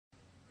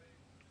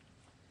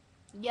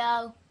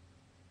Yo.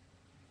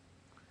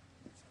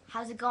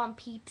 How's it going,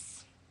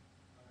 peeps?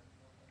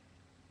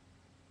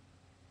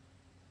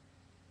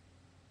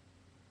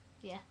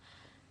 Yeah.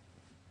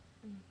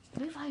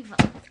 Move over.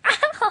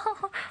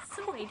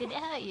 Sorry, did it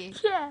hurt you?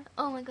 Yeah.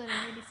 Oh my god,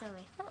 I'm really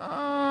sorry. Are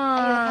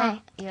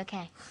Are you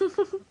okay?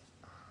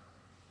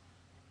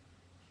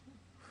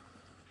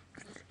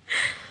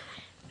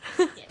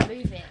 Yeah,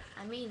 move it.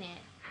 I mean it.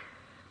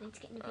 I need to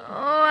get in the video.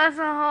 Oh, that's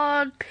a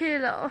hard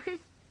pillow.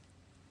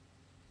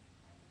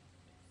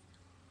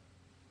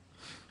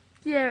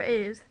 Yeah, it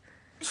is.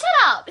 Shut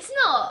up! It's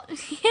not!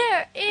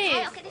 Yeah, it Okay,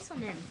 is. I'll get this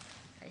one then.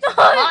 It's No,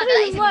 harder. it's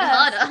It's even worse.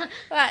 harder.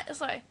 Right,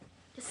 sorry.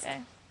 Just...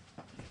 Okay.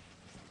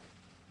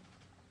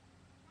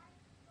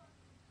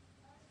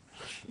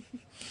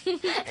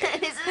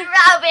 This is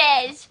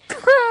rubbish!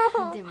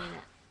 I didn't mean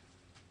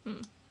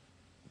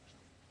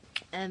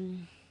it.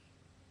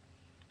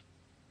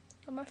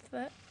 Got my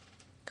foot.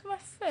 Got my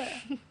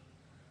foot.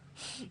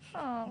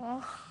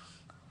 Oh.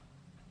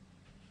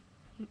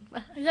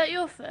 Is that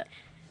your foot?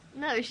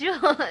 No, it's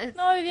yours.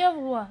 No, the other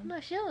one. No,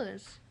 it's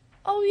yours.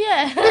 Oh,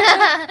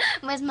 yeah.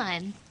 Where's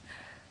mine?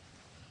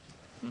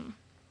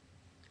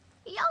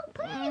 Yo,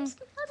 please,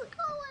 how's it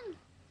going?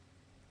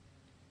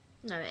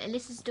 No,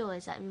 Alyssa's door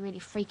is like really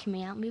freaking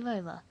me out. Move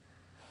over.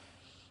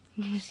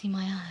 You can see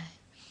my eye.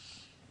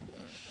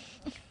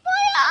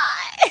 My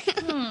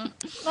eye!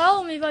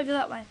 Oh, move over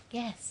that way.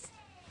 Yes.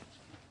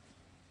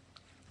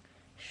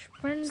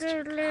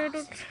 Splendid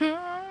little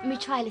Let me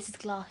try Alyssa's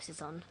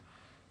glasses on.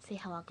 See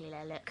how ugly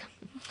they look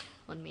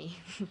on me.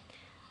 I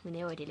mean,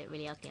 they already look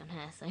really ugly on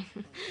her, so...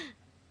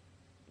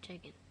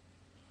 joking.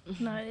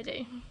 No, they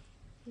do.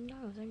 No,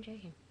 I wasn't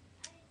joking.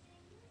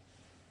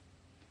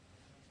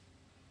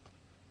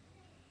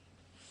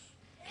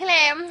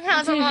 Hello,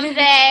 how's everyone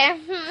today?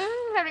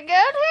 Very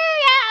good?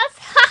 Yes!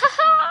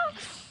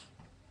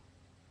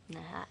 No,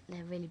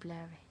 they're really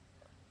blurry.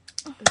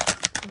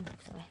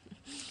 Sorry.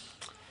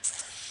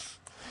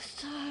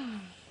 So...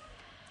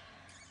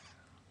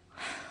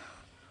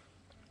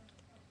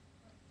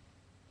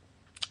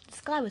 The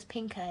sky was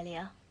pink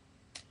earlier.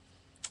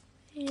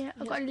 Yeah,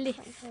 I've got a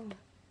lisp.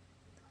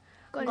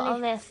 Got a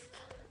lisp.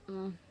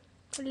 Got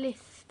a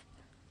lisp.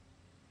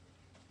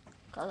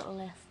 Got a little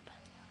lisp.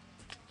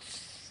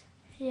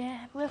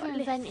 Yeah, Whoever got a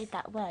lisp. invented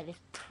that word is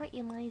pretty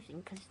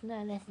amazing because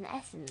no, there's an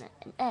S in it.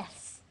 An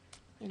S.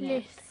 In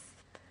Lisp. it.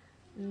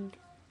 And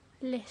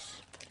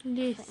Lisp.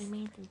 pretty Lisp.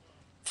 amazing.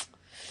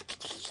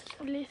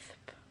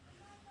 Lisp.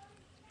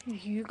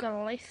 You got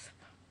a lisp.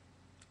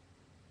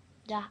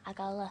 Yeah, I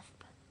got a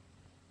lisp.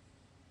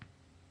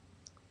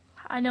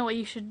 I know what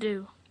you should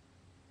do.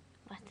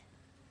 What?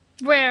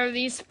 Wear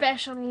these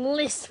special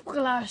Lisp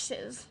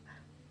glasses.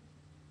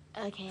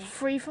 Okay.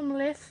 Free from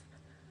lisp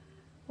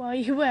while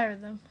you wear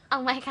them.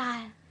 Oh my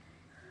god.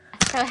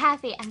 I'm so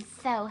happy. I'm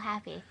so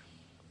happy.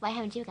 Why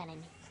haven't you got any?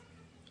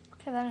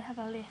 Because I don't have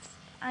a lisp.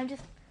 I'm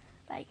just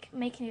like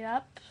making it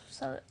up.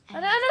 So I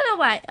don't know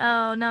why.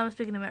 Oh, now I'm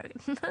speaking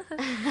American.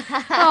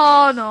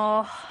 Oh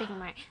no. Speaking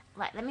right.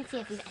 Right, let me see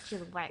if these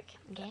actually work.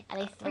 Okay? Are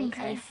they free?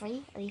 Okay. Are they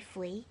free? Are they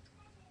free?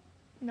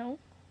 No.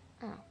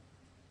 Oh.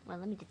 Well,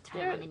 let me just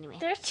try one anyway.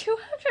 They're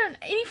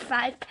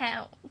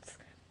 £285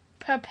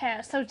 per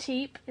pair. So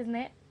cheap, isn't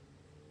it?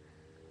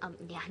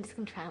 Yeah, I'm just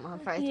gonna try them on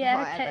first Yeah,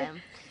 before okay. I buy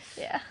them.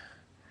 Yeah.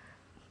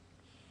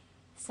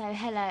 So,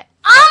 hello.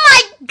 Oh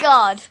my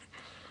god!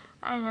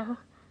 I know.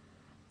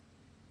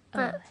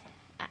 But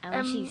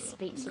she's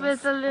speechless.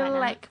 there's a little right now.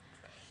 like.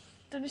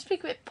 Don't you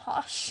speak a bit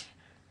posh?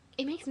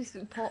 It makes me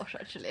speak posh,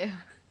 actually.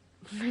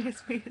 It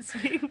makes me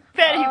speak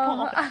very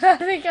posh. I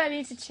think I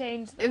need to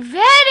change them.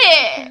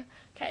 Very!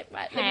 Okay,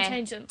 right, let me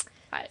change them.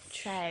 Right.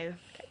 So,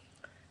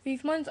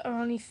 These ones are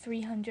only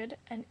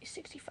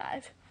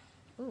 365.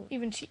 ooh.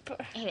 Even cheaper.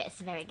 Oh, it's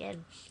very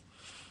good.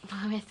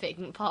 I'm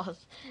speaking posh.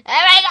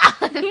 Oh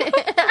my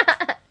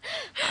god!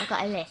 I've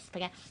got a lisp.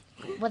 Okay.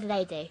 What do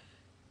they do?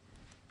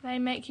 They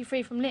make you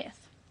free from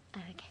lisp. Oh,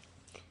 okay.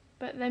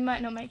 But they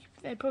might not make you,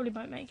 they probably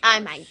won't make you. Oh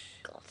my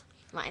god.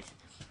 Right.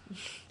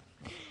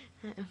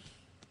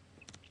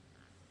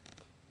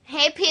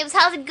 Hey peeps,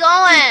 how's it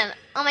going?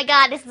 Oh my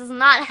god, this does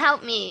not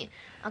help me.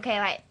 Okay,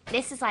 right.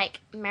 This is like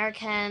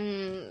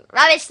American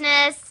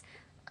rubbishness.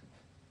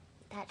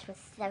 That was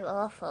so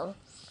awful.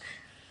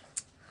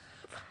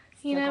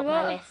 You Still know got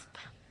my what? lisp.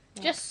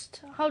 Yeah.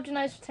 Just hold your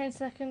nose for 10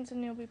 seconds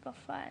and you'll be both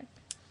fine.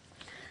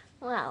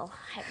 Well,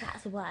 I hope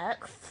that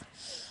works.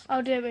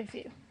 I'll do it with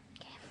you.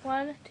 Okay.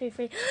 1, 2,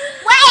 3.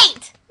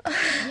 Wait! You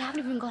haven't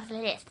even got the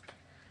lisp.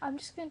 I'm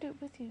just going to do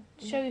it with you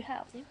to show you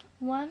how. Okay.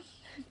 1,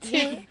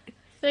 2,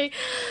 3.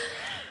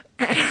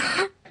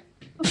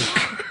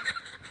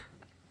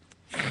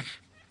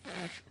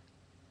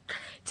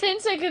 Ten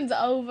seconds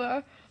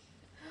over.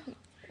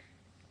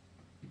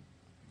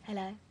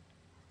 Hello.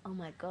 Oh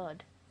my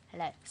god.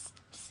 Hello.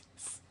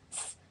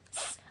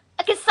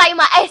 I can say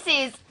my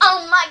S's.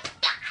 Oh my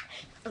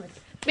god.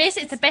 This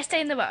is the best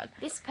day in the world.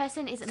 This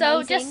person is amazing.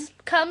 So just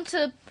come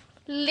to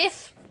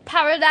Lisp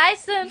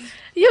Paradise and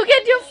you'll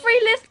get your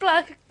free Lisp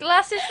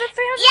glasses for £365.